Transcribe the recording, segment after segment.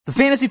The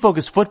Fantasy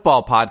Focus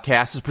Football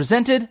Podcast is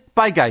presented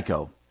by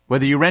Geico.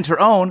 Whether you rent or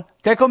own,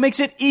 Geico makes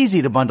it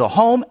easy to bundle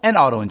home and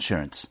auto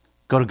insurance.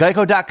 Go to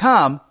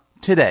geico.com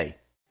today.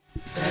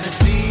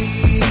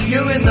 Fantasy,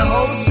 you're in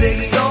the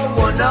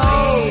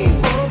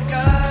 06010.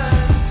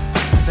 Focus.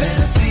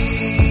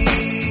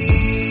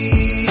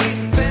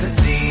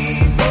 Fantasy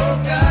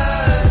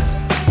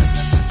Focus.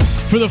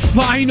 For the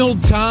final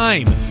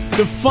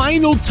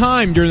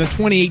time during the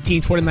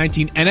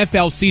 2018-2019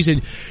 NFL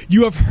season,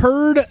 you have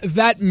heard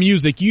that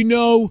music. You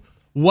know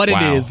what it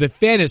is, the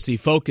Fantasy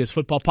Focus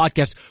Football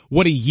Podcast.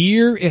 What a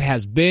year it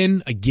has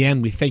been.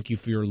 Again, we thank you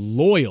for your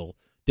loyal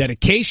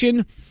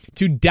dedication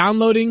to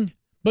downloading,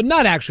 but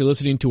not actually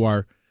listening to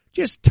our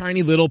just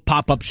tiny little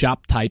pop-up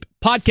shop type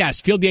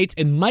podcast. Field Yates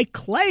and Mike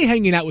Clay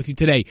hanging out with you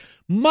today.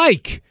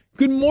 Mike,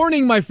 good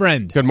morning, my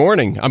friend. Good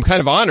morning. I'm kind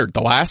of honored.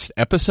 The last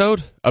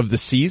episode of the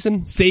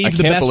season. Save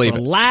the best for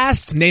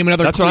last. Name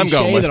another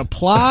cliche that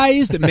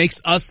applies, that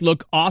makes us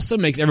look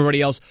awesome, makes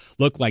everybody else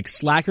look like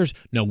slackers.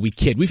 No, we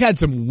kid. We've had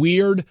some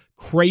weird,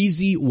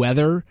 crazy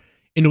weather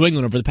in New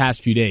England over the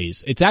past few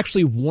days. It's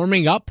actually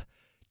warming up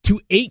to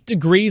 8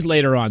 degrees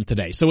later on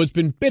today. So it's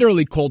been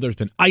bitterly cold. There's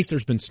been ice.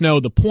 There's been snow.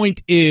 The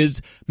point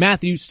is,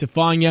 Matthew,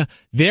 Stefania,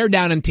 they're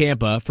down in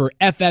Tampa for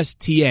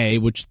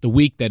FSTA, which is the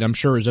week that I'm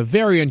sure is a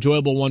very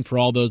enjoyable one for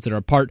all those that are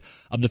a part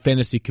of the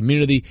fantasy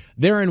community.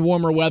 They're in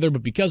warmer weather,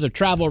 but because of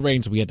travel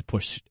arrangements, we had to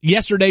push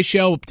yesterday's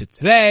show up to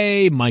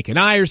today. Mike and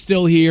I are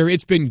still here.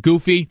 It's been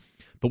goofy,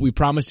 but we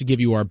promise to give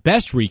you our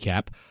best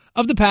recap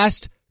of the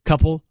past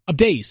couple of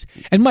days.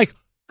 And Mike,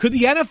 could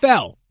the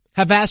NFL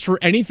have asked for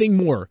anything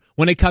more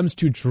when it comes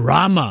to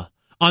drama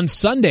on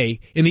Sunday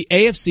in the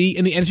AFC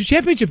and the NFC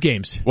Championship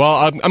games? Well,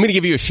 I'm going to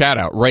give you a shout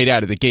out right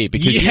out of the gate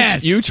because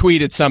you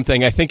tweeted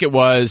something. I think it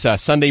was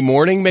Sunday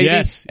morning, maybe.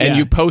 Yes, and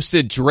you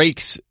posted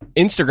Drake's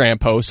Instagram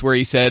post where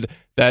he said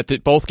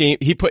that both games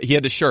he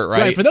had the shirt,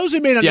 right? Right. For those who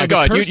may not know,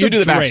 go ahead. You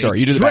do the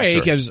backstory.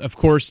 Drake is, of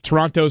course,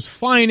 Toronto's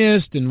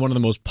finest and one of the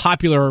most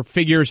popular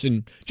figures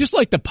in just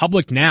like the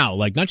public now,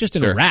 like not just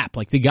in rap.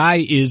 Like the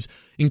guy is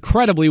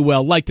incredibly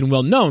well liked and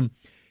well known.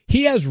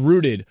 He has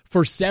rooted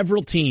for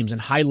several teams in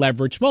high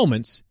leverage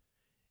moments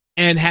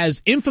and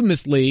has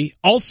infamously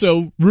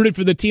also rooted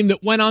for the team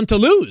that went on to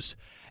lose.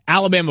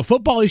 Alabama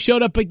football, he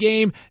showed up a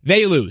game,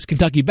 they lose.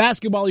 Kentucky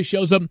basketball, he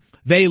shows up,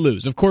 they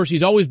lose. Of course,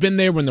 he's always been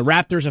there when the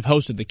Raptors have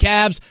hosted the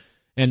Cavs.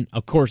 And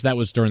of course, that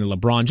was during the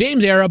LeBron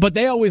James era, but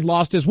they always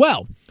lost as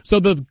well. So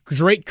the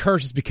Drake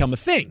curse has become a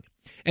thing.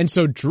 And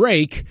so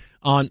Drake,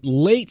 on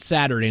late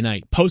Saturday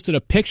night, posted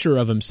a picture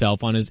of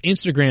himself on his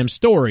Instagram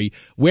story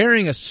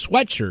wearing a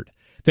sweatshirt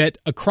that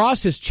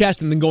across his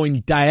chest and then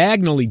going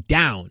diagonally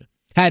down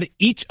had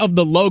each of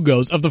the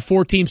logos of the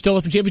 4 teams still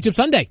at the championship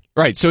Sunday.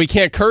 Right, so he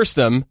can't curse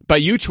them,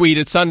 but you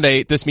tweeted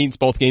Sunday, this means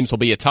both games will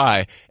be a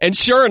tie. And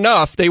sure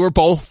enough, they were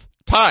both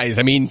ties.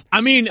 I mean,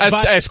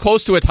 as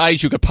close to a tie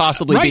as you could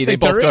possibly be. They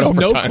both got overtime.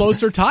 There is no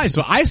closer tie.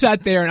 So I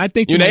sat there and I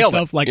think to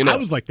myself, like, I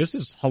was like, this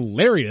is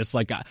hilarious.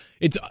 Like,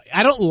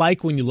 I don't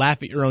like when you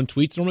laugh at your own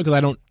tweets normally because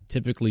I don't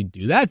typically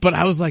do that, but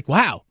I was like,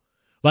 wow.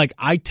 Like,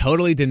 I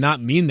totally did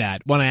not mean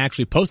that when I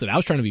actually posted. I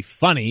was trying to be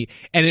funny,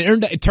 and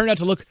it turned out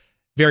to look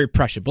very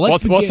prescient.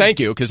 But well, thank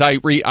you, because I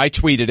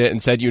tweeted it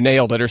and said you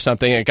nailed it or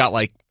something, and it got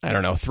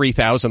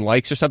 3,000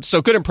 likes or something.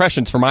 So good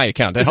impressions for my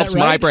account. That helps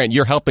my brand.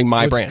 You're helping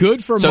my brand.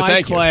 What's good for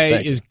Mike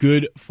Clay is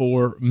good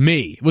for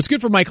me. What's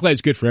good for Mike Clay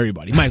is good for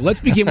everybody. Mike,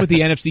 let's begin with the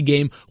NFC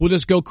game. We'll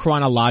just go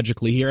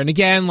chronologically here. And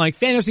again, like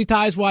fantasy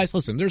ties-wise,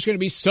 listen, there's going to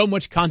be so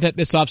much content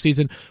this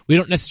offseason. We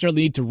don't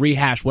necessarily need to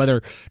rehash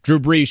whether Drew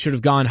Brees should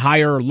have gone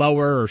higher or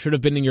lower or should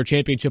have been in your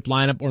championship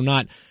lineup or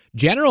not.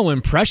 General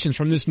impressions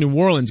from this New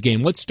Orleans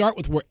game. Let's start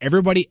with where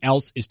everybody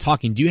else is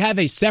talking. Do you have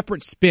a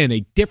separate spin, a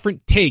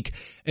different take,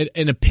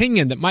 an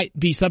opinion that might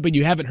be something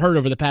you haven't heard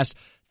over the past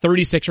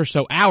 36 or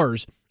so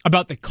hours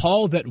about the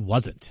call that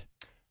wasn't?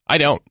 I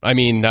don't. I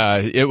mean,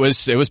 it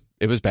was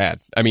bad.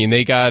 I mean,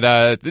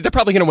 they're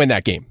probably going to win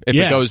that game if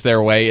it goes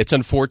their way. It's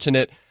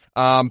unfortunate.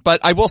 But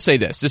I will say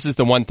this. This is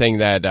the one thing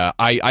that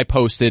I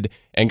posted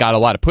and got a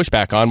lot of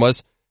pushback on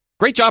was,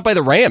 great job by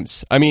the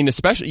Rams. I mean,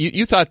 especially,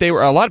 you thought a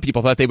lot of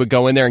people thought they would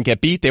go in there and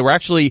get beat. They were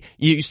actually,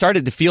 you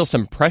started to feel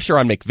some pressure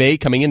on McVay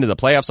coming into the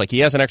playoffs. Like, he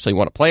hasn't actually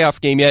won a playoff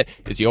game yet.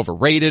 Is he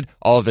overrated?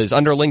 All of his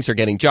underlings are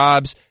getting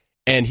jobs.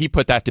 And he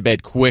put that to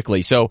bed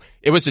quickly. So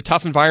it was a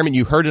tough environment.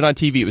 You heard it on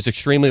TV. It was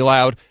extremely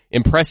loud.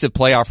 Impressive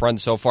playoff run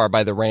so far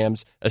by the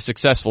Rams. A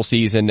successful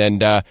season. And,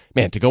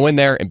 man, to go in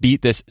there and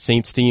beat this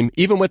Saints team,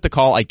 even with the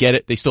call, I get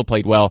it. They still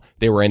played well.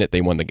 They were in it.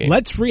 They won the game.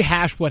 Let's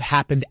rehash what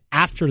happened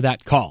after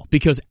that call.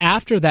 Because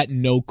after that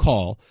no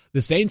call,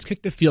 the Saints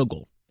kicked a field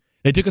goal.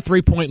 They took a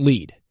 3-point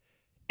lead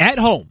at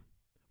home,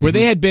 where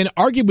they had been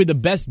arguably the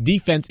best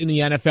defense in the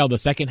NFL the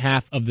second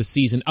half of the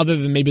season, other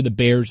than maybe the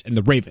Bears and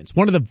the Ravens.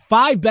 One of the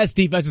 5 best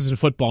defenses in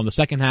football in the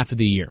second half of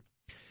the year.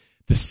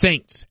 The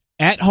Saints,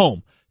 at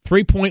home,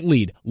 3-point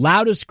lead,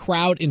 loudest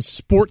crowd in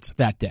sports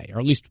that day, or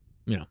at least,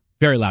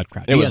 very loud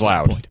crowd. It was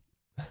loud.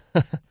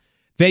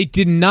 They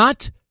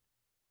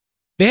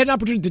had an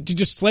opportunity to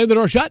just slam the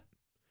door shut,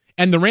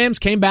 and the Rams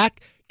came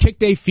back,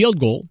 kicked a field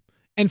goal,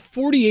 And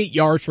 48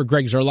 yards for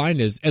Greg Zuerlein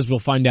is, as we'll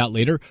find out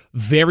later,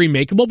 very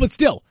makeable. But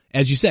still,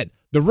 as you said,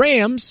 the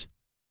Rams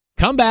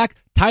come back,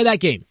 tie that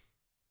game.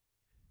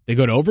 They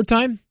go to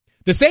overtime.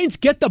 The Saints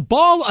get the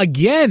ball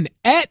again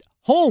at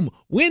home,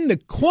 win the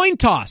coin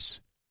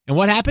toss. And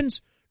what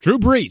happens? Drew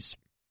Brees,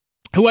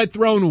 who had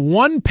thrown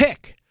one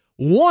pick,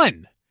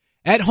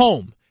 at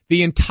home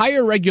the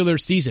entire regular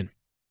season,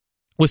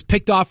 was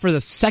picked off for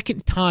the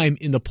second time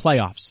in the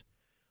playoffs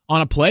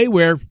on a play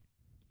where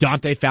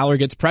Dante Fowler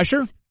gets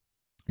pressure.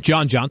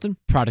 John Johnson,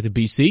 product of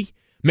BC,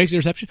 makes an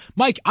interception.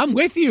 Mike, I'm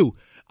with you.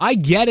 I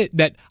get it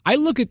that I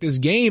look at this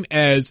game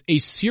as a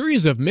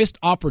series of missed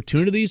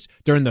opportunities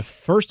during the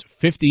first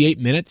 58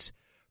 minutes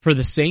for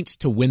the Saints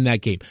to win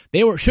that game.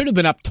 They should have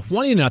been up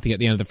 20-0 at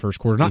the end of the first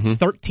quarter, not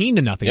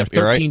 13-0 or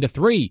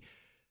 13-3.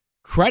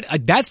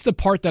 That's the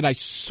part that I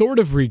sort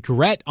of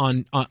regret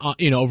on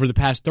over the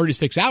past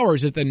 36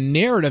 hours, that the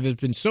narrative has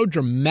been so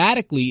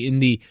dramatically in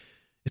the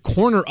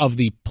corner of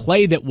the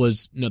play that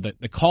was,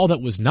 the call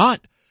that was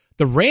not.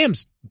 The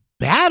Rams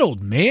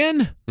battled,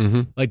 man.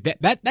 Like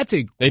that's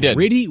a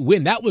gritty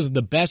win. That was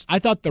the best. I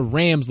thought the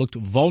Rams looked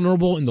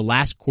vulnerable in the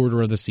last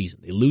quarter of the season.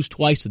 They lose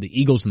twice to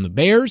the Eagles and the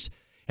Bears,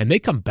 and they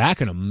come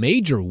back in a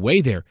major way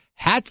there.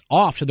 Hats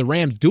off to the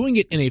Rams doing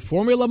it in a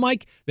formula,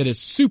 Mike, that is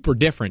super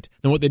different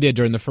than what they did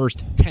during the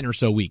first 10 or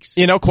so weeks.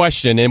 No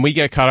question. And we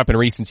get caught up in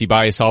recency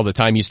bias all the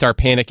time. You start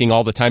panicking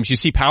all the time. You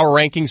see power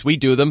rankings. We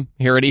do them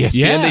here at ESPN.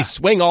 Yeah. They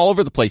swing all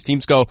over the place.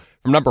 Teams go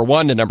from number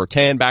 1 to number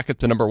 10, back up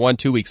to number 1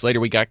 2 weeks later.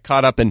 We got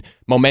caught up in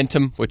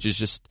momentum, which is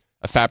just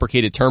a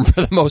fabricated term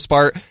for the most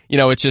part.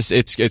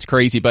 It's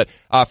crazy. But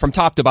from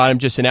top to bottom,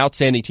 just an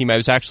outstanding team. I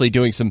was actually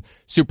doing some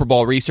Super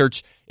Bowl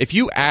research. If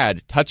you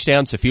add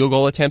touchdowns to field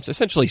goal attempts,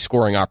 essentially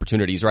scoring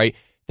opportunities, right?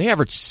 They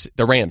average,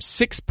 the Rams,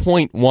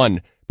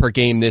 6.1 per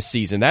game this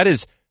season. That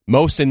is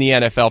most in the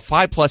NFL.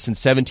 5+ in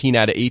 17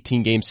 out of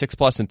 18 games,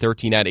 6+ in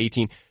 13 out of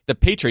 18. The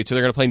Patriots, who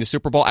they're going to play in the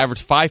Super Bowl,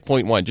 average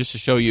 5.1, just to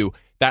show you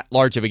that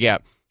large of a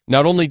gap.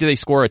 Not only do they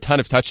score a ton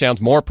of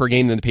touchdowns, more per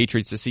game than the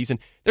Patriots this season,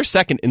 they're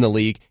second in the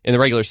league. In the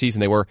regular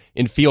season, they were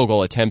in field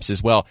goal attempts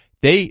as well.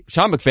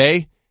 Sean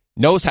McVay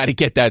knows how to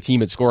get that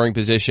team in scoring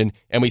position,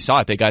 and we saw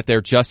it. They got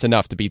there just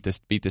enough to beat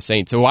the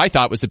Saints, who I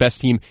thought was the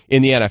best team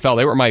in the NFL.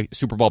 They were my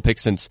Super Bowl pick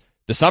since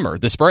the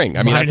spring.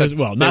 I mean, not since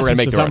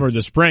the summer or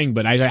the spring,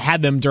 but I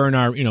had them during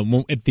our,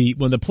 when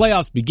the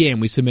playoffs began,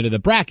 we submitted a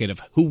bracket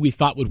of who we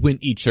thought would win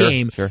each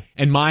game,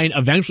 and mine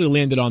eventually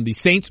landed on the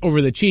Saints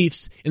over the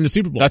Chiefs in the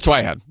Super Bowl. That's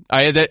why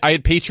I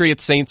had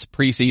Patriots, Saints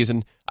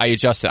preseason. I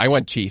adjusted. I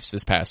went Chiefs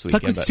this past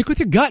weekend. Stick with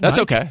your gut. That's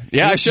Mike. Okay.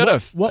 Yeah, I should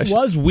have. What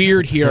was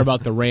weird here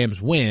about the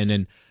Rams win,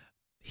 and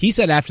he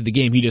said after the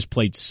game he just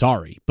played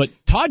sorry, but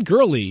Todd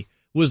Gurley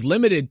was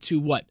limited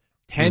to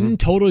 10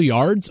 total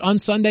yards on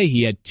Sunday.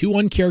 He had 2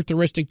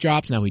 uncharacteristic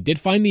drops. Now, he did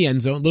find the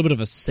end zone, a little bit of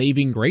a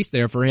saving grace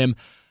there for him.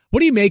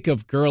 What do you make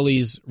of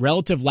Gurley's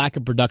relative lack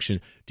of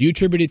production? Do you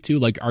attribute it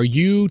to, are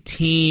you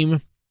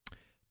team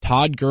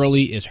Todd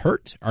Gurley is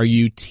hurt? Are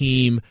you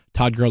team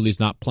Todd Gurley's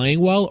not playing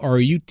well? Or are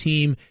you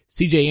team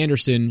CJ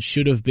Anderson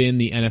should have been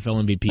the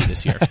NFL MVP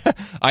this year?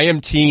 I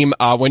am team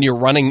when you're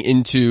running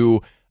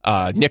into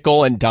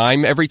nickel and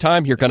dime every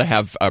time, you're going to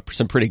have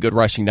some pretty good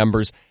rushing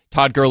numbers.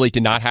 Todd Gurley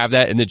did not have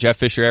that in the Jeff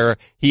Fisher era.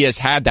 He has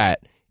had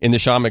that in the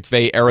Sean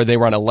McVay era. They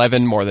run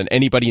 11 more than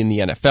anybody in the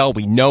NFL.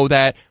 We know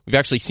that. We've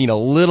actually seen a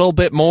little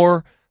bit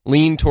more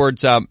lean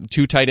towards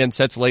 2 tight end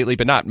sets lately,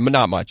 but not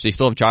much. They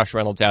still have Josh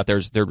Reynolds out there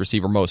as their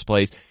receiver most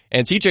plays.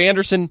 And CJ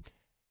Anderson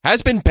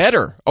has been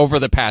better over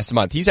the past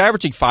month. He's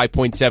averaging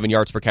 5.7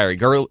 yards per carry.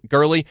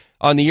 Gurley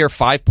on the year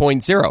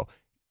 5.0.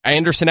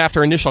 Anderson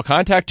after initial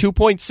contact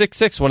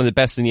 2.66, one of the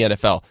best in the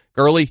NFL.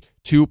 Gurley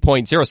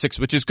 2.06,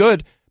 which is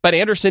good. But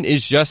Anderson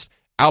is just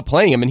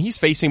outplaying him, and he's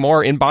facing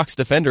more in-box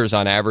defenders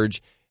on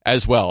average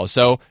as well.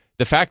 So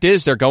the fact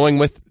is they're going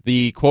with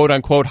the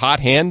quote-unquote hot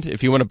hand.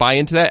 If you want to buy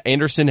into that,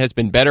 Anderson has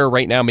been better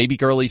right now. Maybe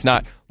Gurley's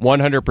not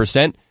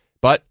 100%,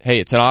 but hey,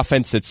 it's an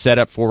offense that's set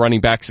up for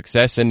running back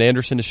success, and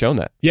Anderson has shown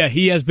that. Yeah,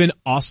 he has been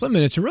awesome,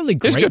 and it's a really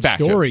great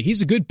story.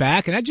 He's a good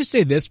back, and I just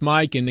say this,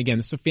 Mike, and again,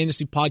 this is a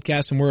fantasy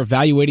podcast, and we're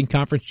evaluating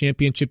conference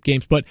championship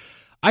games, but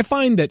I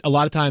find that a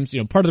lot of times,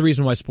 part of the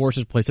reason why sports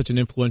has played such an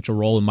influential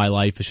role in my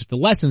life is just the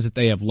lessons that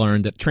they have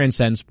learned that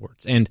transcend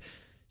sports. And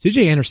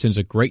CJ Anderson's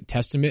a great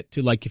testament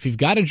to, if you've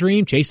got a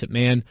dream, chase it,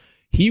 man.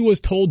 He was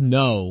told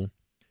no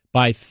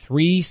by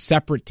 3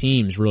 separate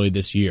teams really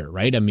this year,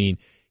 right? I mean,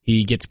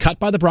 he gets cut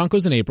by the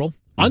Broncos in April,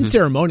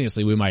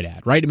 unceremoniously, we might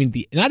add, right? I mean,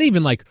 not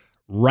even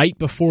right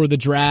before the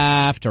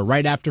draft or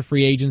right after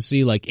free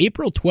agency,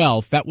 April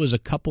 12th, that was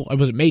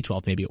was it May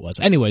 12th? Maybe it was.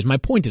 Anyways, my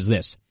point is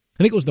this.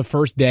 I think it was the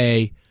first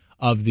day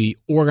of the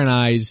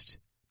organized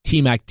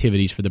team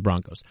activities for the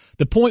Broncos.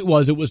 The point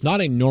was it was not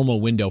a normal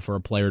window for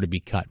a player to be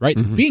cut, right?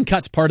 Being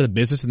cut's part of the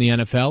business in the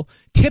NFL.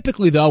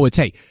 Typically, though, it's,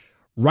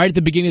 right at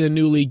the beginning of the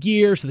new league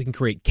year so they can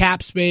create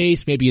cap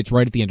space. Maybe it's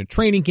right at the end of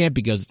training camp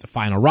because it's a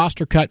final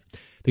roster cut.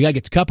 The guy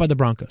gets cut by the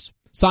Broncos,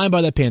 signed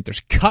by the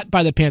Panthers, cut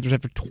by the Panthers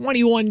after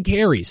 21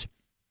 carries,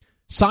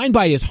 signed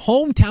by his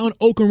hometown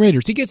Oakland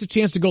Raiders. He gets a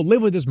chance to go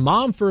live with his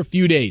mom for a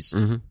few days.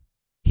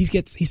 He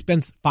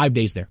spends 5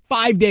 days there.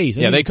 5 days.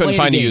 Yeah, they couldn't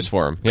find a use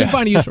for him. Couldn't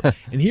find a use for him.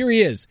 And here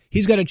he is.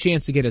 He's got a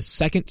chance to get his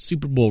second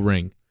Super Bowl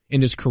ring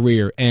in his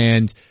career.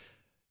 And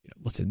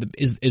listen,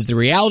 is the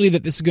reality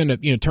that this is going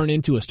to turn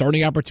into a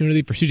starting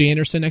opportunity for C.J.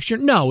 Anderson next year?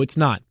 No, it's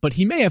not. But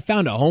he may have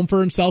found a home for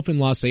himself in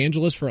Los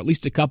Angeles for at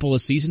least a couple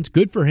of seasons.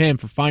 Good for him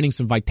for finding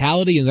some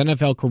vitality in his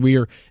NFL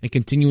career and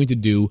continuing to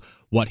do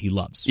what he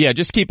loves. Yeah,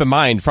 just keep in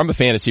mind, from a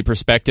fantasy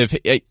perspective,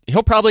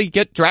 he'll probably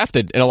get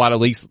drafted in a lot of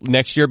leagues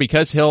next year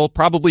because he'll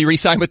probably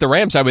re-sign with the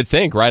Rams, I would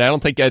think, right? I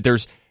don't think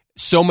there's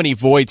so many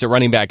voids at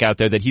running back out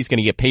there that he's going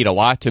to get paid a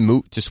lot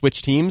to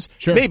switch teams.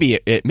 Sure.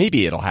 Maybe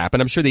it'll happen.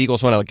 I'm sure the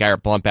Eagles want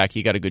Garrett Blount back.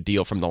 He got a good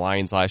deal from the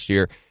Lions last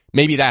year.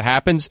 Maybe that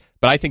happens,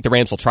 but I think the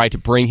Rams will try to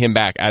bring him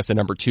back as the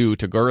number 2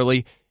 to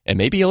Gurley, and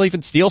maybe he'll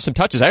even steal some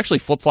touches. I actually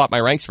flip-flop my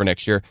ranks for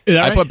next year.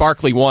 I put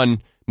Barkley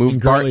 1.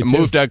 Moved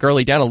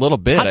Gurley down a little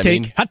bit.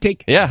 Hot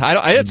take. Yeah,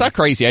 it's not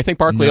crazy. I think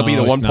Barkley will be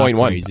the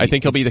 1.1. I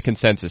think he'll be the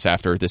consensus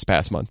after this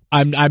past month.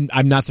 I'm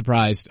not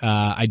surprised.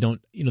 I don't.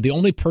 The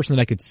only person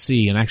that I could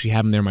see, and I actually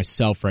have him there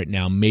myself right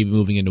now, maybe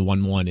moving into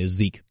 1-1 is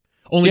Zeke.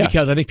 Only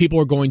because I think people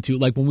are going to,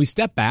 when we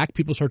step back,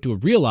 people start to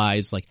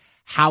realize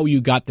how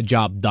you got the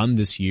job done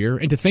this year,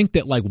 and to think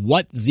that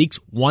what Zeke's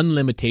one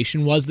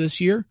limitation was this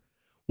year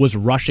was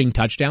rushing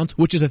touchdowns,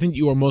 which is I think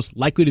you are most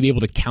likely to be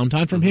able to count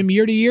on from him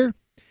year to year.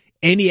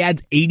 And he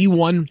adds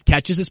 81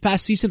 catches this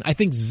past season. I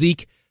think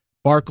Zeke,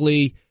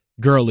 Barkley,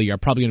 Gurley are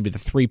probably going to be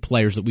the 3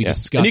 players that we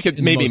discussed. And you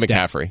could maybe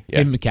McCaffrey.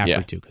 Yeah. Maybe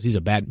McCaffrey too, because he's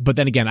a bad. But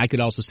then again, I could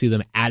also see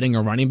them adding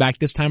a running back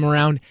this time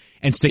around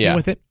and sticking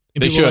with it.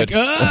 And they should.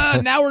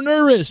 Now we're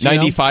nervous.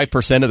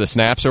 95% of the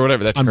snaps or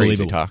whatever. That's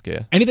crazy talk.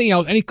 Yeah. Anything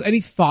else?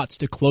 Any thoughts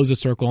to close the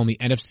circle on the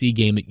NFC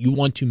game that you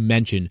want to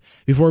mention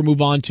before we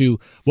move on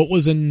to what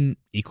was an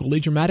equally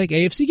dramatic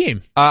AFC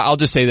game? I'll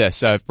just say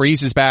this: if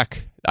Breeze is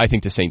back, I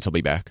think the Saints will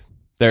be back.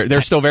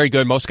 They're still very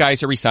good. Most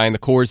guys are re-signed. The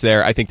core's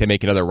there. I think they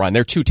make another run.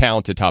 They're too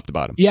talented top to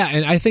bottom. Yeah,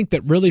 and I think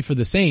that really for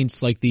the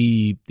Saints,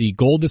 the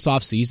goal this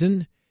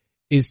offseason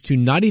is to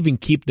not even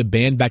keep the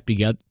band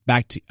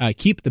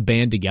keep the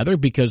band together,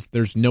 because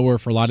there's nowhere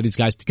for a lot of these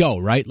guys to go,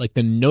 right?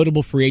 The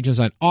notable free agents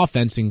on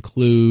offense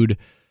include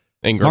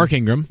Mark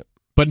Ingram,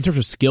 but in terms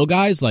of skill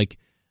guys,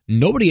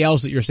 nobody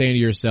else that you're saying to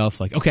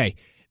yourself, okay,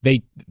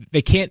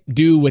 they can't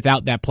do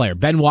without that player.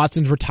 Ben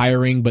Watson's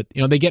retiring, but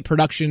they get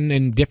production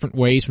in different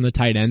ways from the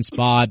tight end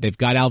spot. They've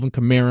got Alvin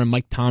Kamara,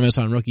 Mike Thomas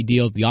on rookie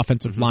deals. The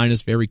offensive line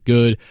is very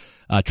good.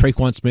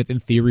 Traquan Smith, in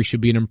theory, should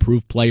be an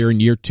improved player in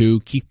year 2.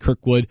 Keith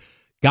Kirkwood.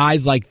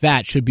 Guys like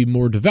that should be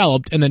more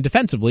developed. And then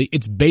defensively,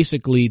 it's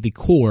basically the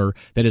core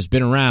that has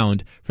been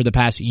around for the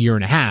past year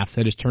and a half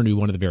that has turned to be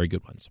one of the very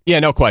good ones. Yeah,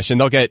 no question.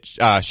 They'll get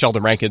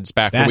Sheldon Rankins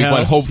back for week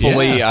 1.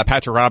 Hopefully,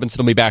 Patrick Robinson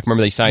will be back.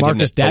 Remember, they signed him to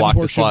lock the slot.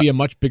 Davenport should be a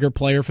much bigger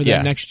player for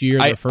them next year.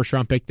 Their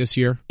first-round pick this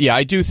year. Yeah,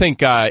 I do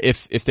think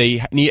if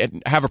they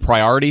have a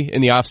priority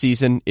in the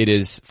offseason, it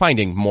is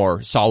finding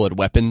more solid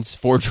weapons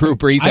for Drew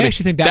Brees. I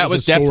actually think that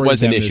was depth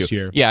was an issue. This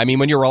year. Yeah,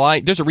 when you're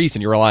relying, there's a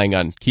reason you're relying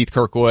on Keith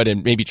Kirkwood,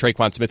 and maybe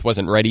Traquan Smith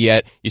wasn't ready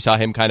yet. You saw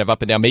him kind of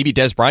up and down. Maybe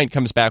Des Bryant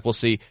comes back. We'll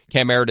see.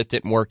 Cam Meredith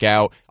didn't work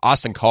out.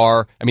 Austin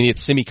Carr.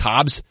 It's Simi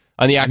Cobbs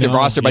on the active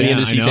roster by the end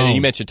of the season. And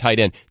you mentioned tight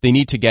end. They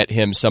need to get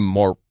him some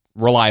more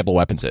reliable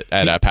weapons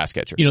at pass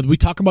catcher. We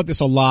talk about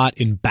this a lot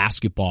in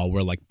basketball,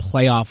 where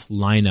playoff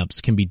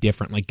lineups can be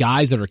different.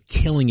 Guys that are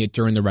killing it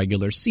during the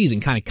regular season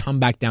kind of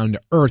come back down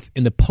to earth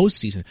in the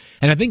postseason.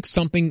 And I think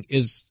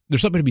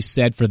there's something to be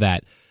said for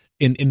that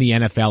in the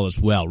NFL as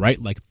well, right?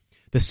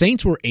 The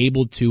Saints were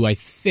able to, I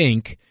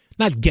think,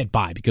 not get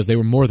by, because they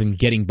were more than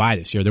getting by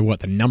this year. They're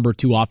the number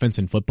 2 offense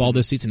in football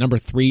this season, number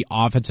 3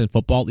 offense in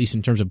football, at least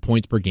in terms of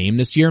points per game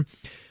this year.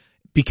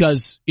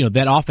 Because,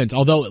 that offense,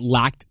 although it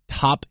lacked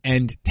top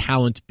end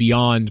talent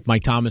beyond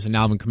Mike Thomas and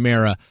Alvin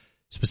Kamara,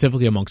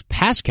 specifically amongst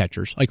pass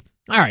catchers, all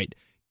right,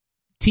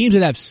 teams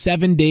that have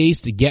 7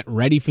 days to get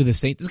ready for the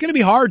Saints, it's going to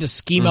be hard to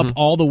scheme up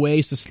all the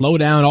ways to slow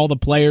down all the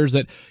players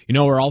that,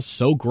 are all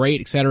so great,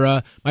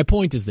 etc. My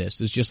point is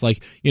this, is just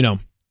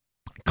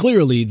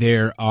clearly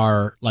there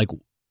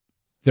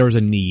was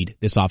a need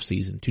this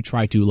offseason to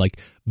try to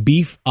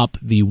beef up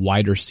the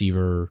wide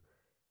receiver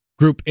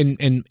group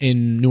in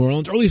New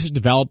Orleans, or at least just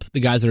develop the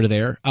guys that are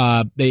there.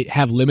 They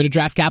have limited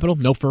draft capital,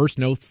 no first,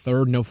 no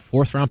third, no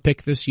 4th round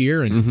pick this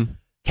year, and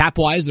cap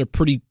wise, they're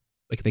pretty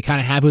they kind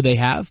of have who they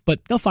have,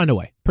 but they'll find a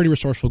way. Pretty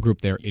resourceful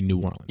group there in New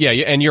Orleans. Yeah,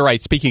 and you're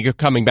right. Speaking of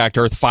coming back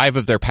to earth, 5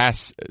 of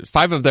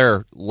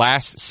their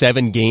last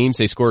 7 games,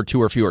 they scored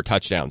 2 or fewer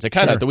touchdowns.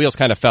 The wheels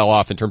kind of fell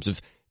off in terms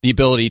of the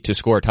ability to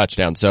score a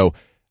touchdown. So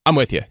I'm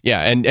with you. Yeah,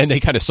 and they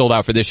kind of sold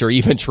out for this year,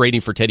 even trading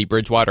for Teddy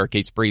Bridgewater in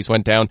case Breeze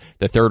went down,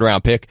 the 3rd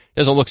round pick.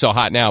 Doesn't look so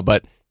hot now,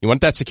 but you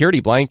want that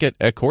security blanket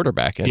at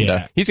quarterback, and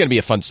he's going to be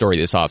a fun story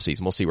this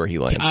offseason. We'll see where he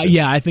lands.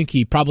 I think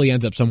he probably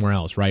ends up somewhere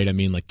else, right?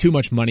 Too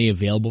much money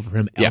available for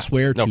him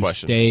elsewhere to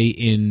stay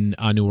in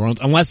New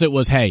Orleans, unless it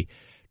was, hey,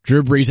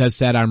 Drew Brees has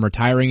said, I'm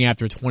retiring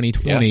after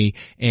 2020,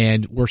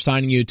 and we're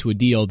signing you to a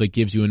deal that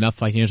gives you enough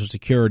financial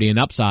security and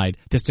upside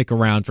to stick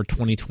around for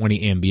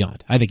 2020 and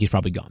beyond. I think he's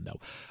probably gone, though.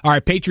 All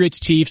right,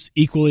 Patriots-Chiefs,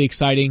 equally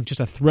exciting. Just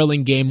a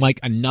thrilling game, like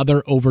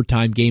another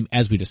overtime game,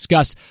 as we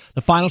discussed.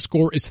 The final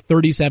score is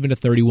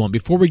 37-31.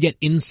 Before we get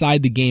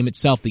inside the game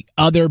itself, the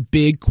other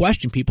big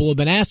question people have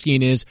been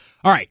asking is,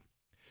 all right,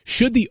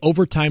 should the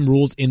overtime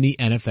rules in the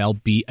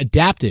NFL be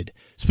adapted,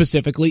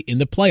 specifically in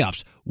the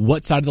playoffs?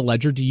 What side of the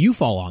ledger do you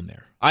fall on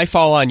there? I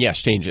fall on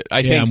yes, change it.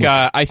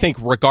 I think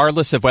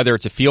regardless of whether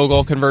it's a field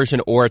goal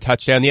conversion or a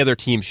touchdown, the other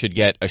team should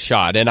get a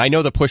shot. And I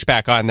know the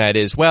pushback on that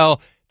is,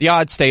 well, the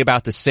odds stay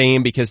about the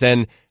same because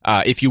then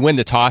if you win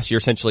the toss, you're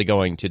essentially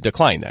going to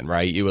decline then,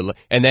 right?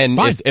 And then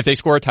if they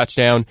score a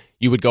touchdown,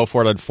 you would go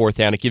for it on fourth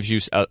down. It gives you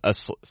a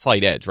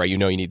slight edge, right? You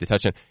know you need the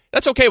touchdown.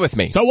 That's okay with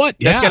me. So what?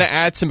 That's going to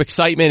add some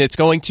excitement. It's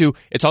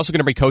also going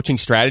to bring coaching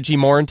strategy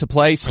more into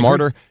play.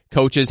 Smarter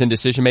coaches and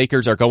decision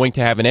makers are going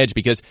to have an edge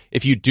because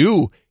if you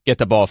do get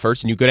the ball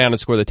first and you go down and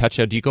score the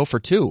touchdown, do you go for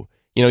two?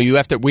 You know,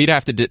 we'd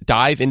have to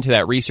dive into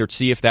that research,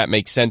 see if that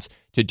makes sense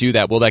to do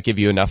that. Will that give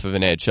you enough of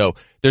an edge? So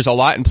there's a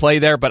lot in play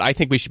there, but I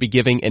think we should be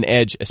giving an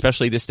edge,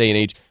 especially this day and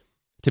age,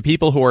 to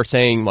people who are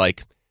saying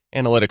like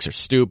analytics are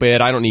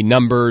stupid. I don't need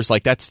numbers.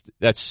 Like that's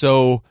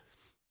so,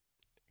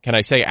 can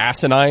I say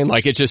asinine?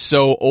 Like it's just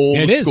so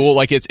old school.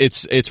 Like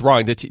it's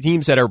wrong. The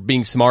teams that are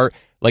being smart,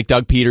 like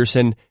Doug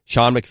Peterson,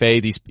 Sean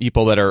McVay, these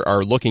people that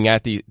are looking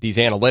at these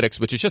analytics,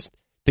 which is just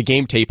the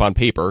game tape on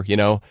paper, you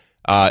know,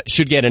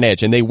 should get an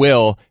edge, and they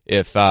will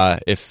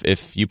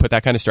if you put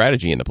that kind of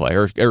strategy into play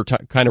or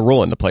kind of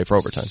rule into play for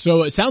overtime.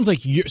 So it sounds like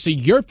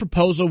your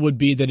proposal would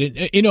be that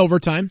in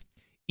overtime,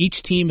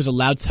 each team is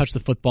allowed to touch the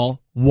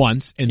football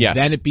once, and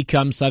then it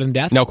becomes sudden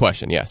death? No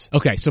question, yes.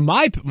 Okay, so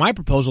my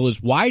proposal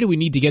is, why do we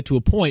need to get to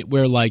a point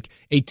where like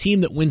a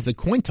team that wins the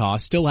coin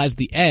toss still has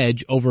the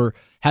edge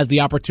has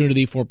the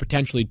opportunity for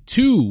potentially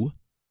two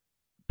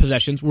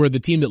possessions, where the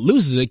team that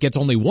loses it gets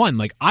only one?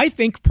 Like, I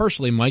think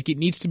personally, Mike, it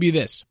needs to be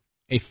this: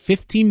 a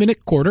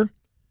 15-minute quarter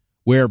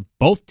where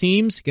both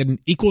teams get an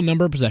equal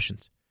number of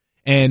possessions.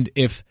 And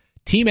if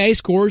Team A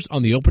scores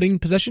on the opening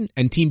possession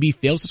and Team B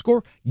fails to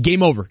score,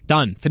 game over,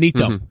 done,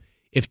 finito. Mm-hmm.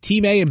 If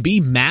Team A and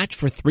B match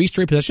for 3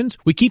 straight possessions,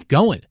 we keep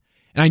going.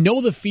 And I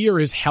know the fear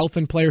is health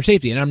and player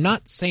safety, and I'm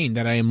not saying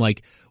that I am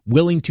like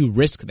willing to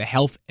risk the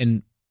health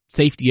and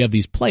safety of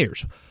these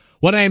players.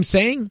 What I am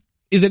saying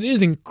is that it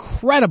is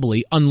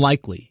incredibly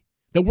unlikely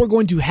that we're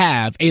going to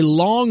have a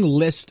long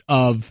list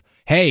of,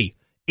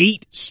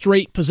 8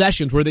 straight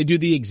possessions where they do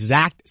the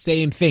exact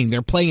same thing.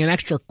 They're playing an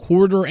extra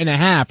quarter and a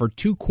half or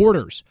 2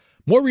 quarters.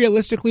 More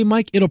realistically,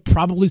 Mike, it'll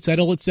probably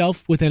settle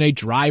itself within a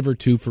drive or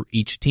 2 for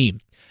each team.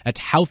 That's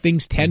how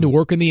things tend to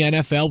work in the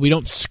NFL. We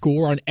don't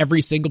score on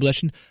every single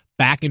possession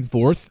back and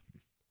forth.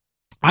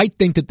 I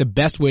think that the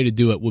best way to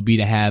do it would be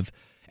to have,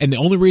 and the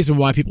only reason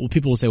why people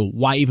will say, well,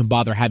 why even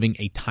bother having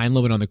a time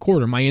limit on the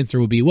quarter? My answer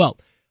would be, well,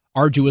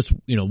 arduous,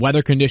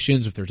 weather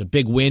conditions, if there's a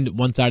big wind at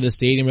one side of the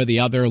stadium or the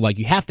other, like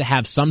you have to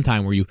have some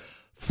time where you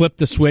flip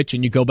the switch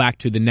and you go back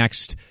to the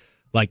next,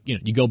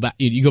 you go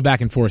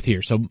back and forth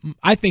here. So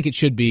I think it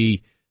should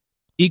be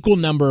equal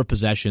number of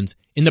possessions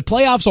in the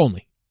playoffs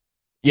only.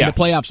 Yeah. In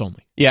the playoffs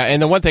only. Yeah, and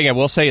the one thing I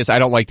will say is I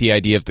don't like the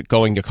idea of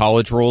going to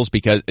college rules,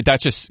 because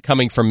that's just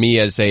coming from me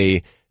as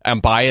I'm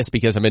biased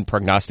because I'm in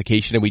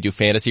prognostication and we do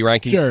fantasy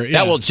rankings. Sure, yeah.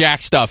 That will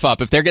jack stuff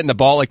up. If they're getting the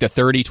ball like the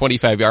 30,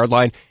 25-yard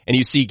line and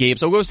you see games.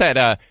 So what was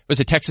that? Was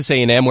it Texas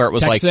A&M where it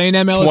was Texas like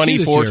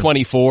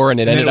 24-24 and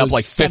it ended up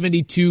like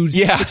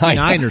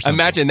 72-69 or something?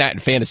 Imagine that in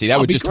fantasy.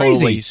 That would just crazy.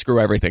 Totally screw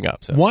everything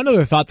up. So. One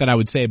other thought that I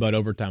would say about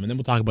overtime, and then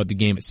we'll talk about the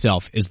game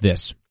itself, is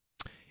this.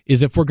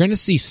 Is if we're going to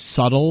see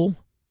subtle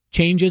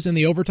changes in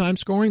the overtime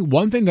scoring,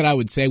 one thing that I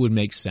would say would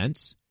make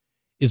sense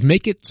is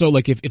make it so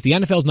like if the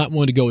NFL is not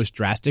willing to go as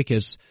drastic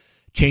as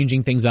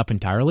changing things up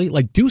entirely,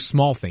 like do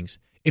small things.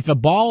 If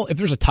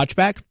there's a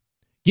touchback,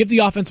 give the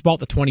offense ball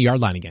at the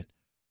 20-yard line again.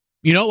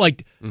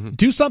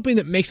 Do something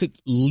that makes it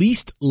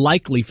least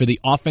likely for the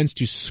offense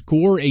to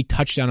score a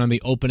touchdown on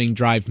the opening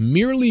drive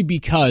merely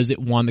because it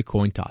won the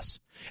coin toss.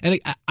 And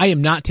I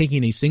am not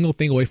taking a single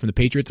thing away from the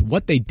Patriots.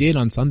 What they did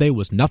on Sunday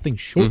was nothing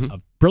short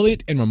of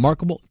brilliant and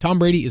remarkable. Tom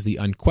Brady is the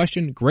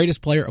unquestioned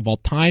greatest player of all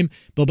time.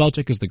 Bill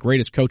Belichick is the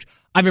greatest coach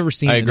I've ever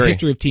seen in the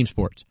history of team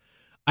sports.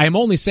 I am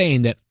only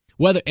saying that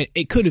whether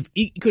it could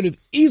have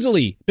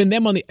easily been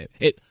them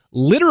it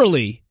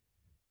literally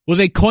was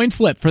a coin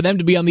flip for them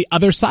to be on the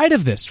other side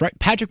of this, right?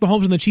 Patrick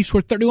Mahomes and the Chiefs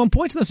scored 31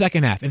 points in the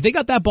second half. If they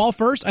got that ball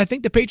first, I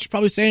think the Patriots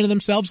probably saying to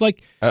themselves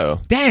like,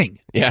 dang.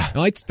 Yeah.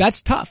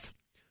 That's tough.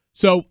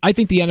 So I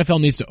think the NFL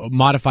needs to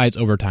modify its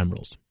overtime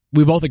rules.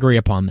 We both agree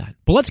upon that.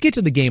 But let's get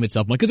to the game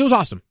itself, Mike, because it was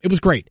awesome. It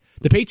was great.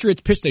 The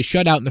Patriots pitched a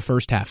shutout in the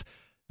first half.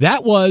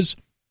 That was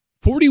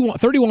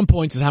 31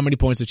 points is how many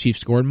points the Chiefs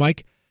scored,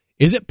 Mike.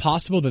 Is it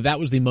possible that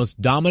was the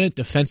most dominant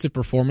defensive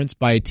performance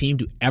by a team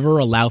to ever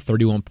allow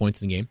 31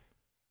 points in the game?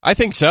 I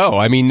think so.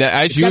 I mean,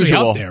 as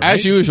usual,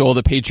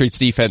 the Patriots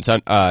defense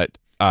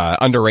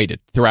underrated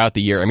throughout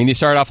the year. I mean, they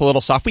started off a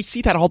little soft. We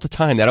see that all the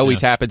time. That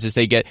always happens as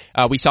they get,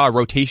 we saw a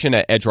rotation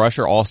at edge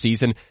rusher all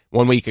season.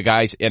 1 week a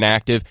guy's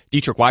inactive.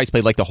 Dietrich Wise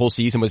played like the whole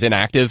season, was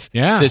inactive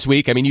this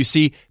week. I mean, you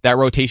see that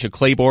rotation.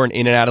 Claiborne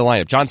in and out of the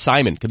lineup. John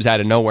Simon comes out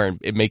of nowhere and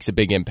it makes a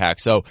big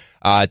impact. So,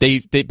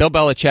 Bill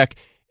Belichick,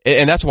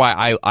 and that's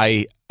why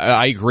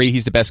I agree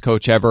he's the best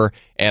coach ever,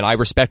 and I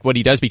respect what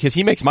he does because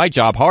he makes my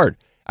job hard.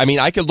 I mean,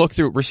 I could look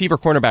through receiver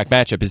cornerback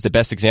matchup is the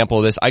best example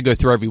of this. I go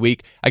through every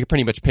week. I could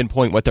pretty much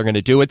pinpoint what they're going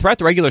to do. And throughout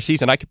the regular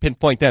season, I could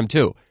pinpoint them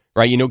too,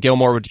 right? You know,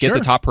 Gilmore would get the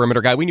top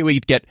perimeter guy. We knew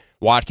he'd get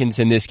Watkins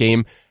in this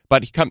game,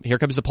 but here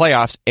comes the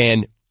playoffs,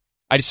 and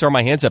I just throw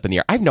my hands up in the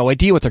air. I have no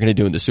idea what they're going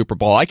to do in the Super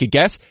Bowl. I could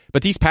guess,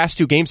 but these past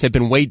 2 games have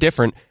been way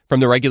different from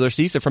the regular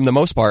season for the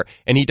most part,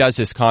 and he does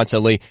this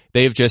constantly.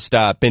 They've just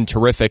been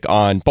terrific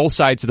on both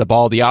sides of the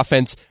ball. The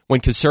offense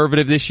went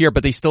conservative this year,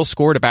 but they still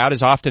scored about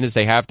as often as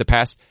they have the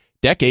past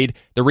decade.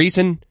 The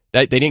reason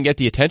that they didn't get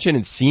the attention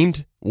and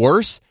seemed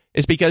worse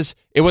is because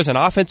it was an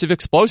offensive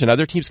explosion.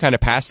 Other teams kind of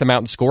passed them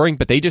out in scoring,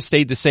 but they just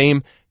stayed the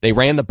same. They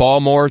ran the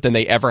ball more than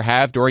they ever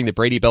have during the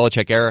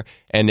Brady-Belichick era,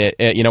 and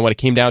when it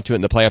came down to it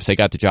in the playoffs, they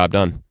got the job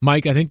done.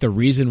 Mike, I think the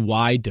reason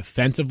why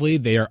defensively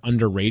they are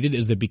underrated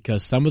is that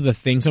because some of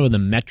the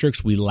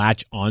metrics we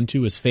latch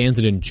onto as fans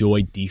that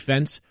enjoy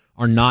defense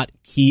are not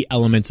key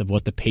elements of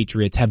what the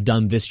Patriots have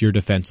done this year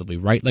defensively,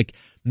 right? Like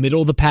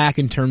middle of the pack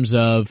in terms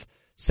of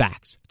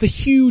sacks. It's a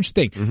huge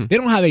thing. Mm-hmm. They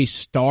don't have a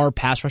star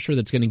pass rusher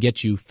that's going to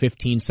get you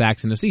 15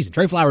 sacks in a season.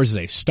 Trey Flowers is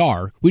a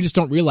star. We just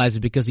don't realize it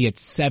because he had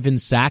 7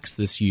 sacks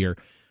this year.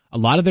 A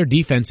lot of their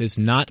defense is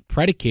not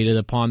predicated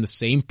upon the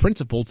same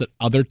principles that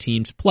other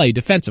teams play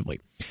defensively.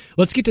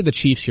 Let's get to the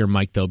Chiefs here,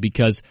 Mike, though,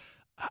 because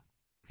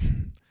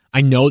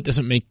I know it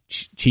doesn't make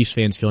Chiefs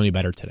fans feel any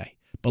better today.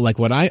 But like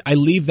when I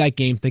leave that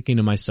game thinking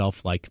to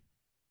myself, like,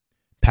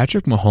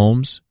 Patrick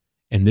Mahomes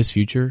and this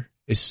future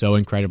is so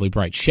incredibly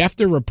bright. Adam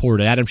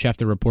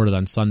Schefter reported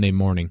on Sunday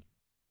morning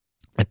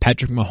that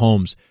Patrick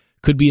Mahomes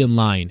could be in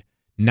line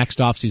next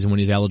offseason when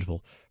he's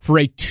eligible for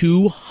a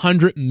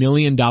 $200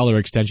 million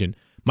extension.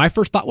 My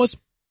first thought was,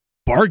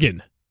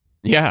 bargain.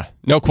 Yeah,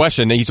 no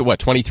question. He's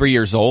 23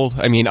 years old?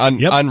 I mean,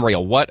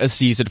 unreal. What a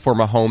season for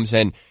Mahomes.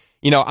 And,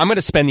 I'm going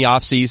to spend the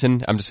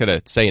offseason. I'm just going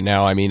to say it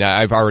now. I mean,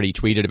 I've already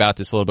tweeted about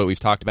this a little bit. We've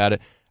talked about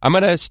it. I'm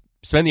going to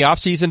spend the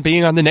offseason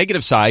being on the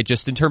negative side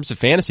just in terms of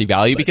fantasy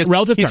value because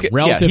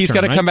he's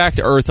going to come back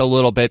to earth a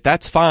little bit.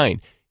 That's fine.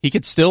 He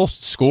could still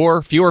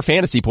score fewer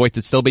fantasy points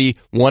and still be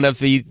one of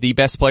the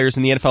best players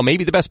in the NFL,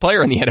 maybe the best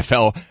player in the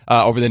NFL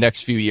over the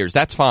next few years.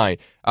 That's fine.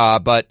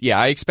 But yeah,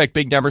 I expect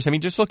big numbers. I mean,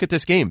 just look at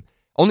this game.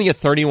 Only a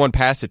 31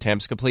 pass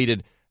attempts,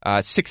 completed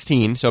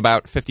 16, so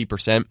about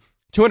 50%.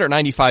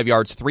 295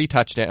 yards, 3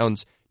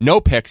 touchdowns,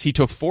 no picks. He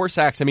took 4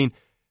 sacks. I mean,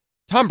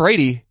 Tom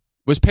Brady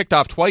was picked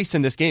off twice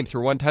in this game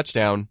through 1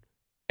 touchdown,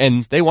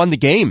 and they won the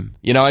game.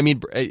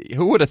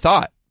 Who would have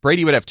thought?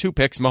 Brady would have 2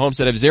 picks, Mahomes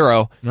would have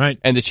 0, right?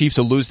 And the Chiefs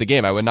will lose the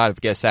game. I would not have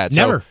guessed that.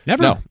 Never.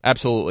 No,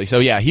 absolutely. So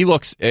yeah, he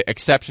looks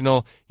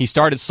exceptional. He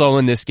started slow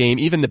in this game.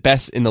 Even the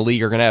best in the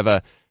league are going to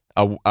have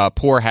a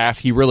poor half.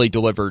 He really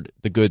delivered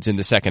the goods in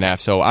the second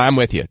half. So I'm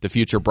with you. The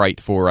future bright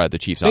for the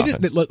Chiefs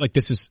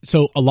offense.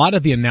 So a lot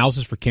of the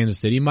analysis for Kansas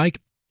City, Mike,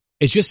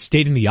 is just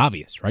stating the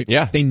obvious, right?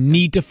 Yeah. They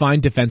need to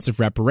find defensive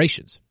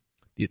reparations.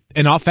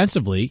 And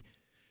offensively,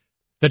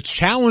 the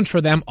challenge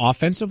for them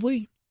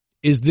offensively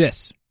is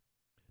this.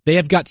 They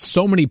have got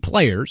so many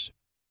players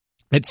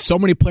that so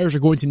many players are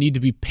going to need to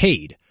be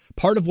paid.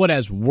 Part of what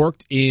has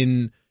worked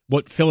in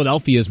what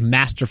Philadelphia has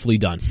masterfully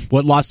done,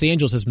 what Los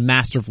Angeles has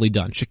masterfully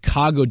done,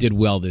 Chicago did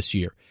well this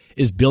year,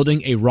 is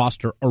building a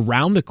roster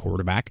around the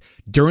quarterback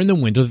during the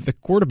window that the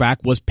quarterback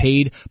was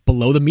paid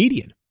below the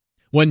median.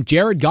 When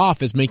Jared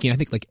Goff is making, I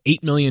think, like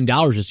 $8 million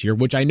this year,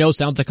 which I know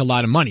sounds like a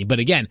lot of money, but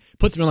again,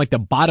 puts him in like the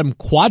bottom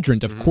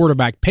quadrant of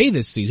quarterback pay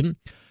this season.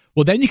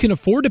 Well, then you can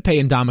afford to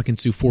pay Ndamukong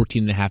Suh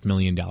 $14.5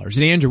 million.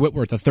 And Andrew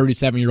Whitworth, a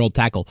 37-year-old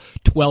tackle,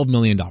 $12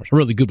 million. A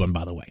really good one,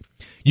 by the way.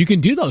 You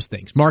can do those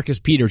things. Marcus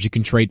Peters, you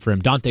can trade for him.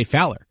 Dante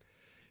Fowler.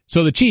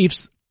 So the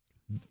Chiefs,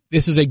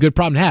 this is a good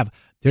problem to have.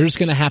 They're just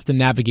going to have to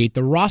navigate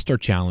the roster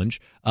challenge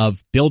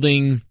of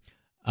building,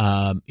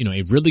 a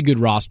really good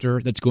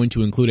roster that's going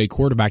to include a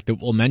quarterback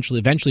that will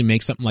eventually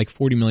make something like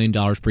 $40 million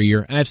per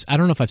year. And I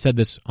don't know if I've said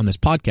this on this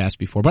podcast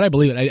before, but I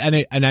believe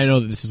it. And I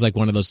know that this is like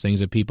one of those things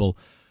that people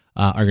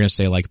are going to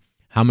say, like,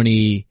 how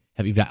many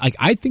have you got? Like,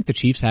 I think the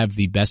Chiefs have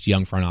the best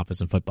young front office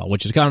in football,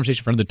 which is a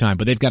conversation for another time,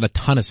 but they've got a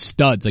ton of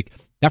studs. Like,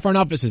 that front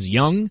office is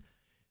young,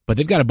 but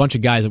they've got a bunch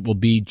of guys that will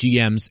be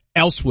GMs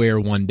elsewhere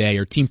one day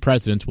or team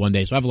presidents one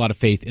day. So I have a lot of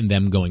faith in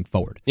them going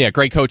forward. Yeah,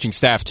 great coaching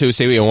staff too.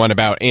 Say we want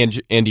about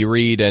Andy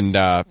Reid, and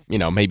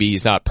maybe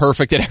he's not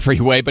perfect in every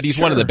way, but he's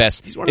one of the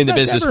best in the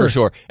business for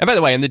sure. And by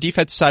the way, on the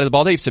defensive side of the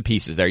ball, they have some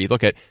pieces there. You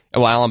look at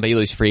Alan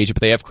Bailey's free agent,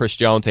 but they have Chris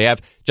Jones, they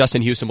have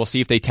Justin Houston. We'll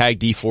see if they tag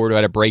D Ford, who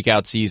had a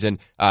breakout season.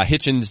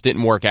 Hitchens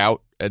didn't work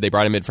out. They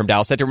brought him in from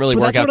Dallas. That didn't really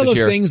work out this year. That's one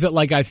of those things that,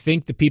 like, I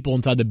think the people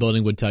inside the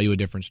building would tell you a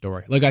different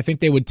story. Like, I think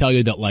they would tell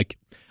you that, like,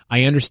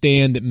 I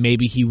understand that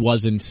maybe he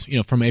wasn't,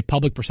 from a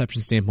public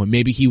perception standpoint,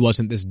 maybe he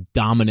wasn't this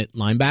dominant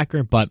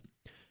linebacker, but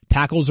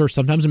tackles are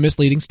sometimes a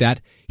misleading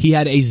stat. He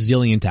had a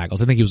zillion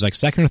tackles. I think he was like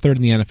second or third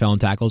in the NFL in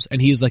tackles, and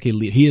he is like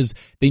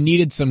they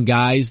needed some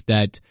guys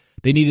that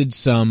they needed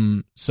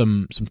some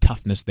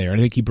toughness there. And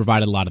I think he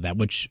provided a lot of that,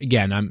 which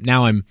again,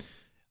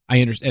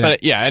 I understand. But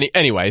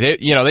anyway,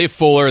 they have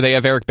Fuller, they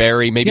have Eric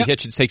Berry, maybe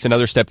Hitchens takes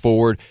another step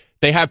forward.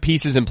 They have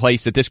pieces in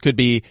place that this could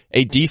be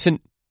a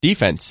decent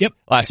defense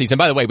last season.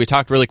 By the way, we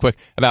talked really quick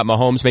about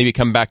Mahomes maybe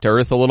coming back to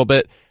earth a little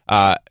bit.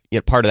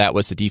 Part of that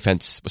was the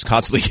defense was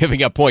constantly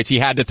giving up points. He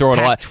had to throw it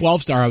a lot.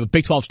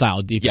 Big 12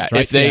 style defense,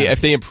 right?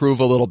 If they improve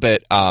a little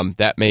bit,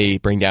 that may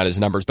bring down his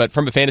numbers. But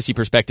from a fantasy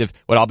perspective,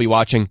 what I'll be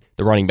watching,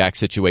 the running back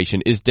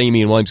situation. Is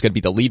Damian Williams going to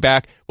be the lead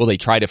back? Will they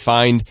try to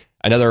find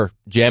another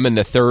gem in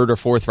the third or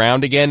fourth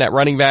round again at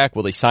running back?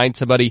 Will they sign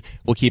somebody?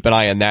 We'll keep an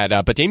eye on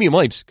that. But Damian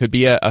Williams could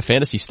be a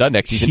fantasy stud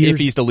next season if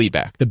he's the lead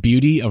back. The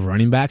beauty of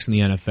running backs in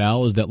the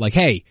NFL is that, let's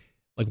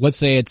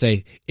say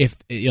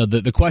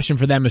the question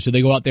for them is, do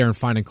they go out there and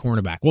find a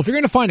cornerback? Well, if you're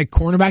going to find a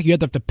cornerback, you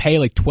have to pay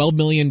like $12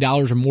 million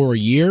or more a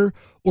year,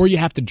 or you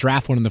have to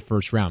draft one in the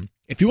first round.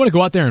 If you want to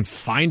go out there and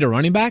find a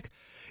running back,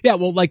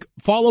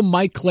 follow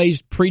Mike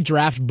Clay's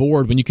pre-draft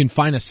board when you can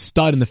find a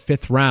stud in the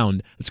 5th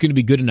round that's going to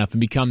be good enough and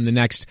become the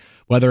next,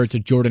 whether it's a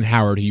Jordan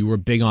Howard, who you were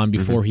big on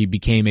before he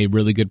became a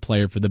really good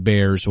player for the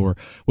Bears, or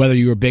whether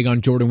you were big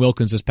on Jordan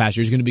Wilkins this past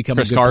year, he's going to become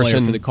a good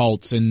player for the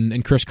Colts,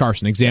 and Chris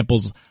Carson,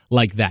 examples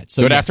like that.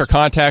 So good after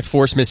contact,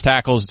 force missed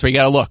tackles. That's where you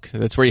got to look.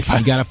 That's where you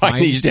got to find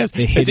these gems.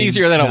 It's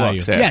easier than it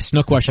looks. Yeah. Yes,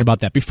 no question about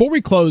that. Before we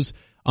close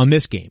on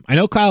this game, I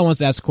know Kyle wants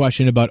to ask a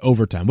question about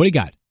overtime. What do you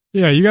got?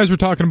 Yeah, you guys were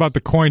talking about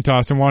the coin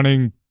toss and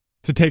wanting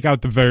to take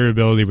out the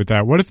variability with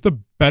that. What if the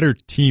better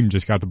team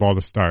just got the ball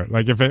to start?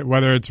 Like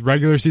whether it's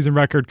regular season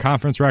record,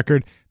 conference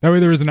record, that way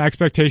there is an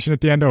expectation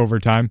at the end of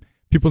overtime.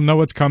 People know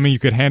what's coming. You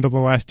could handle the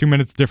last 2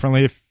 minutes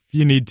differently if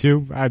you need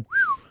to.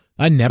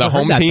 I never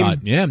heard that team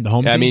thought. Yeah, the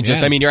home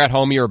team. You're at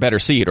home, you're a better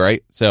seed,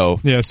 right?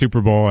 So yeah,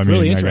 Super Bowl.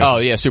 Really interesting. Oh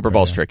yeah, Super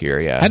Bowl's trickier.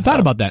 Yeah, I hadn't thought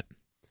about that.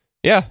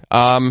 Yeah.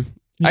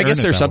 I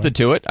guess there's something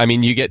to it. I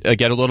mean, you get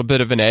a little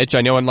bit of an edge.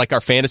 I know in like our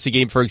fantasy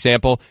game, for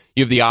example,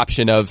 you have the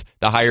option of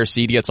the higher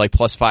seed gets like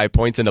plus 5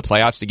 points in the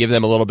playoffs to give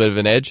them a little bit of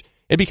an edge.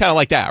 It'd be kind of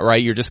like that,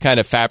 right? You're just kind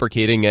of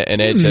fabricating an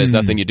edge that has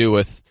nothing to do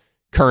with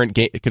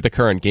the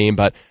current game.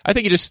 But I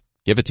think you just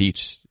give it to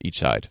each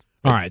side.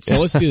 All right, so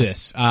let's do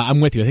this.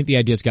 I'm with you. I think the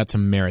idea's got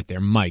some merit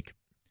there, Mike.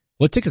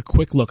 Let's take a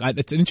quick look. I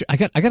got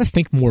to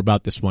think more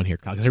about this one here,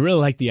 Kyle, because I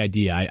really like the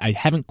idea. I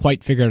haven't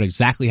quite figured out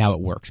exactly how it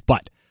works,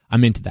 but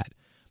I'm into that.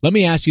 Let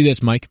me ask you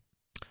this, Mike.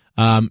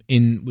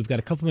 We've got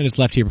a couple minutes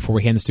left here before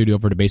we hand the studio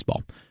over to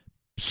baseball.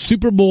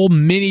 Super Bowl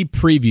mini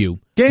preview.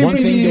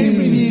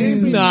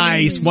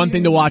 Nice. One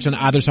thing to watch on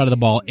either side of the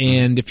ball,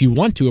 and if you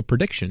want to, a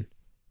prediction.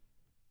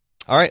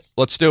 All right,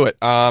 let's do it.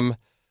 I'm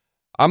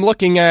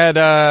looking at,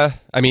 a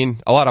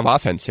lot of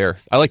offense here.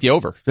 I like the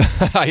over.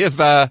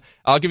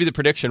 I'll give you the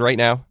prediction right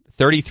now.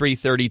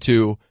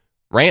 33-32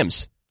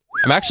 Rams.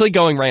 I'm actually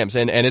going Rams,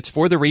 and it's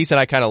for the reason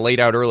I kind of laid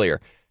out earlier.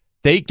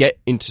 They get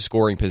into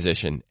scoring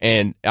position,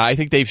 and I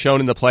think they've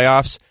shown in the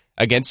playoffs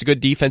against a good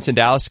defense in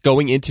Dallas,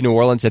 going into New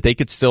Orleans, that they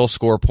could still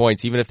score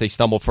points, even if they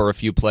stumble for a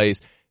few plays.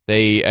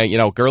 They,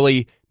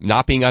 Gurley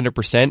not being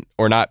 100%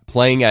 or not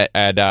playing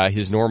at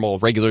his normal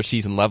regular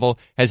season level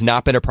has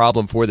not been a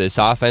problem for this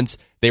offense.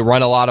 They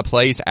run a lot of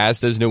plays, as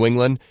does New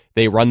England.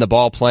 They run the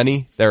ball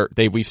plenty.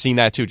 We've seen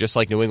that too, just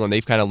like New England.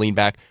 They've kind of leaned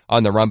back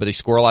on the run, but they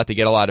score a lot. They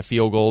get a lot of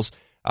field goals.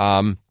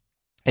 And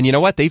you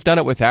know what? They've done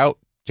it without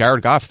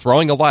Jared Goff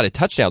throwing a lot of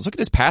touchdowns. Look at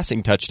his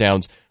passing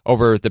touchdowns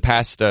over the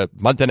past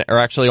month, or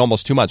actually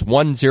almost 2 months.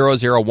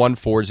 1-0-0,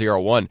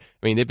 1-4-0-1.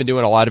 I mean, they've been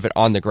doing a lot of it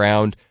on the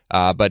ground,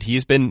 but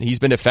he's been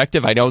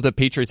effective. I know the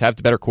Patriots have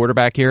the better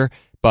quarterback here,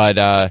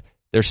 but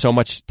there's so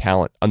much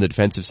talent on the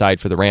defensive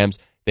side for the Rams.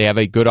 They have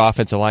a good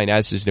offensive line,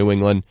 as does New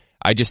England.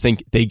 I just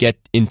think they get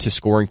into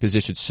scoring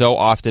position so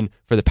often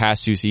for the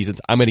past 2 seasons.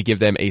 I'm going to give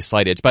them a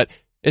slight edge, but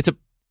it's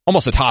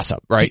almost a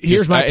toss-up, right?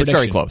 Here's my prediction. It's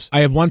very close.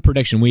 I have one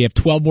prediction. We have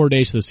 12 more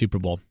days to the Super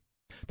Bowl.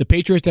 The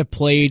Patriots have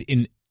played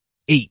in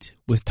 8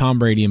 with Tom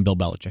Brady and Bill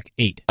Belichick.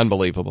 8.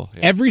 Unbelievable.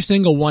 Yeah. Every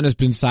single one has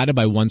been decided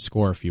by 1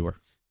 score or fewer.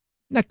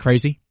 Isn't that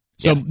crazy?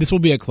 So This will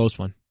be a close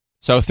one.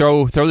 So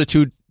throw the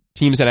 2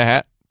 teams in a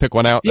hat, pick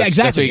one out. Yeah,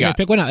 exactly. That's what you got.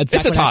 Pick one out. It's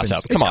a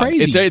toss-up. Come on.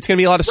 Crazy. It's going to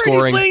be a lot of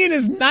scoring. Brady's playing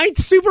his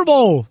 9th Super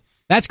Bowl.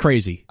 That's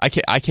crazy. I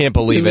can't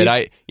believe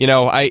it.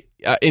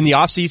 In the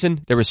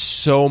offseason, there was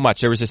so much.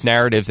 There was this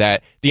narrative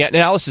that the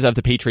analysis of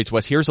the Patriots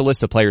was, here's a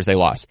list of players they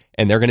lost,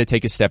 and they're going to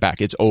take a step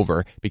back. It's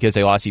over because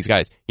they lost these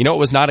guys. You know what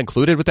was not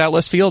included with that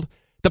list, Field?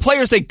 The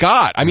players they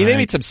got. I mean, They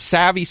made some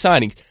savvy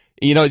signings.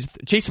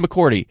 Jason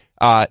McCourty,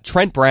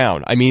 Trent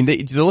Brown. I mean,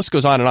 the list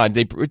goes on and on.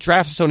 They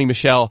drafted Sony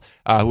Michel,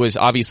 who was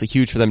obviously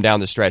huge for them down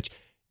the stretch.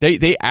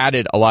 They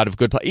added a lot of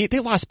good play. They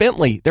lost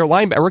Bentley, their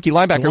rookie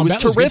linebacker, who was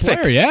terrific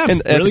at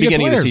the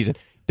beginning of the season.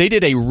 They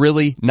did a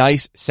really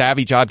nice,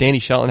 savvy job. Danny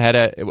Shelton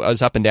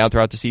was up and down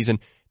throughout the season.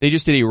 They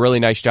just did a really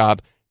nice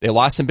job. They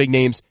lost some big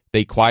names.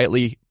 They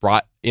quietly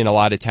brought in a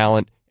lot of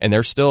talent, and they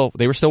were still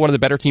one of the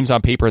better teams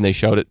on paper, and they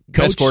showed it.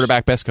 Best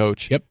quarterback, best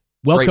coach. Yep.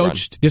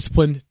 Well-coached,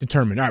 disciplined,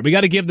 determined. All right, we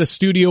got to give the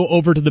studio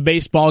over to the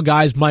baseball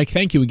guys. Mike,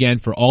 thank you again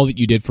for all that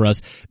you did for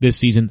us this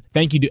season.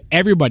 Thank you to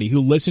everybody who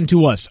listened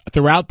to us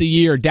throughout the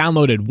year,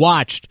 downloaded,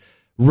 watched,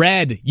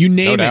 read, you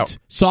name it.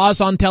 Saw us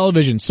on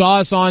television, saw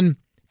us on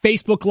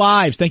Facebook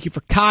Lives. Thank you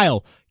for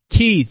Kyle,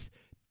 Keith,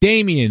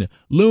 Damian,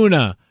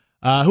 Luna,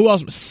 who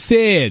else?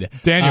 Sid.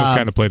 Daniel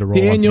kind of played a role.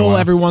 Daniel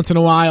every once in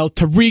a while.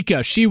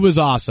 Tarika, she was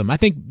awesome. I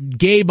think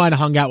Gabe might have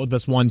hung out with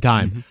us one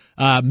time.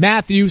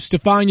 Matthew,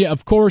 Stefania,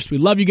 of course, we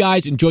love you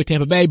guys. Enjoy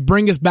Tampa Bay.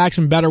 Bring us back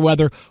some better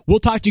weather. We'll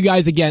talk to you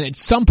guys again at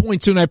some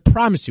point soon. I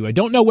promise you. I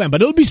don't know when,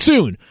 but it'll be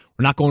soon.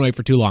 We're not going away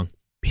for too long.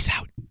 Peace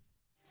out.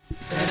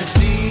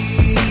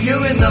 Fantasy,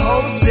 you're in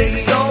the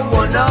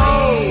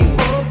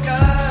 06010.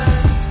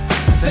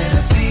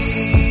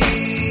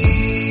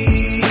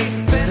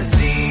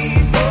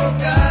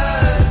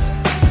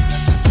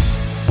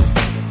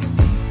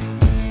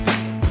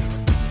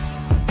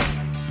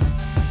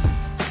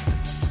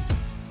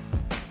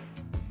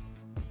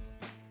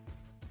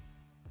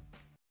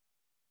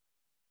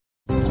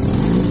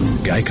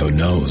 Geico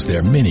knows there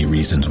are many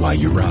reasons why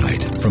you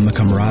ride. From the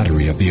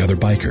camaraderie of the other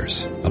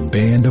bikers, a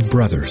band of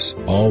brothers,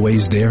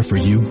 always there for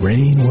you,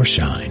 rain or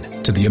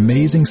shine, to the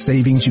amazing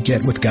savings you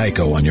get with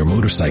Geico on your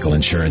motorcycle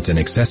insurance and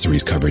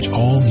accessories coverage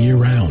all year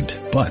round.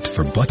 But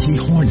for Bucky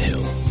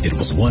Hornhill, it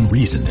was one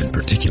reason in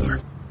particular.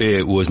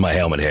 It was my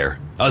helmet hair.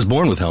 I was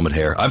born with helmet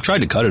hair. I've tried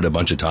to cut it a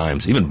bunch of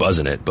times, even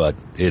buzzing it, but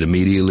it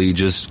immediately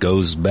just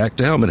goes back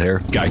to helmet hair.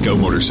 Geico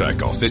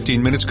Motorcycle.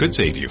 15 minutes could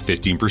save you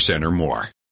 15% or more.